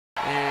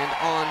And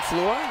on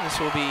floor, this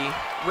will be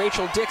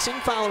Rachel Dickson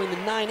following the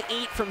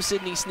 9-8 from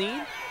Sydney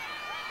Sneed.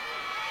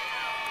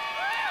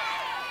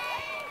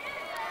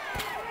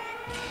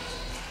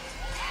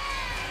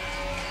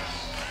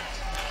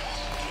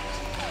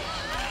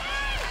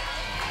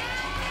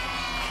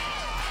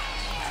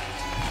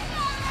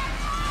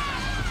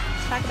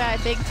 Talk about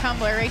a big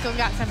tumbler. Rachel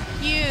got some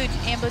huge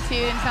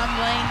amplitude and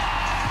tumbling.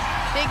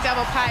 Big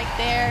double pike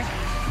there.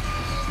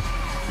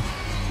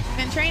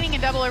 Been training a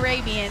double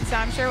Arabian, so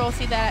I'm sure we'll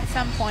see that at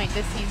some point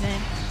this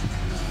season.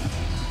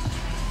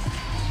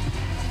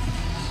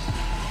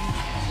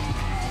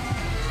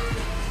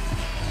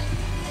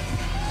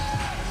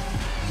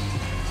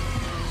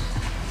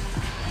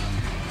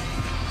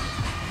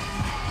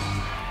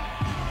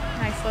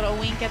 Nice little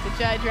wink at the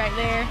judge right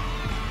there.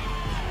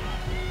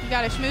 You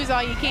got to schmooze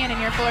all you can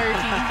in your floor routine.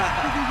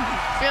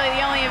 It's really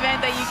the only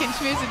event that you can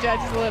schmooze the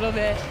judges a little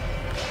bit.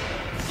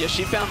 Yeah,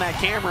 she found that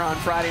camera on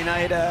Friday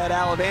night at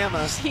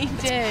Alabama. She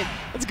did.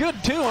 That's good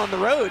too on the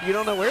road. You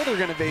don't know where they're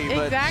going to be,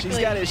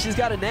 exactly. But she's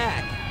got a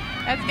knack.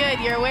 That's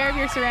good. You're aware of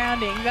your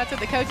surroundings. That's what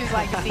the coaches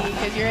like to see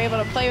because you're able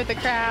to play with the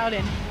crowd,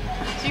 and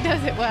she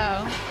does it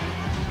well.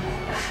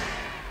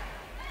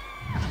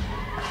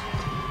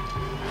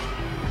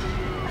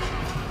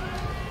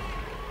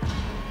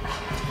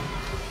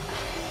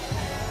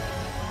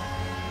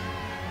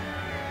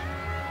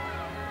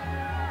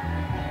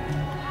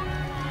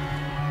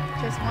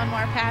 Just one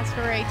more pass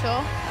for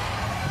Rachel.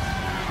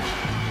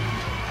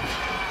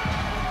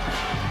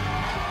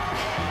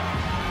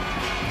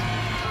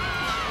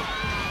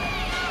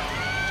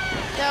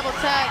 Double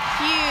tuck,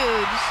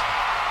 huge.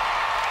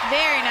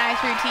 Very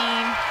nice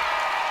routine.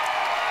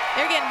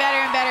 They're getting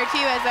better and better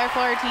too as their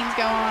floor routines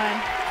go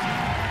on.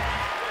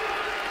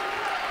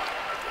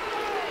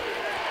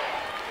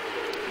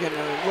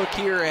 Gonna look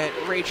here at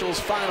Rachel's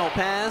final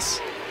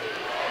pass.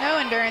 No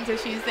endurance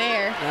issues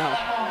there. No.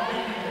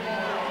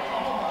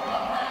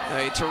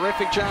 A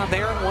terrific job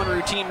there. One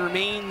routine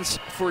remains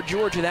for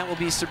Georgia. That will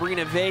be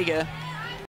Sabrina Vega.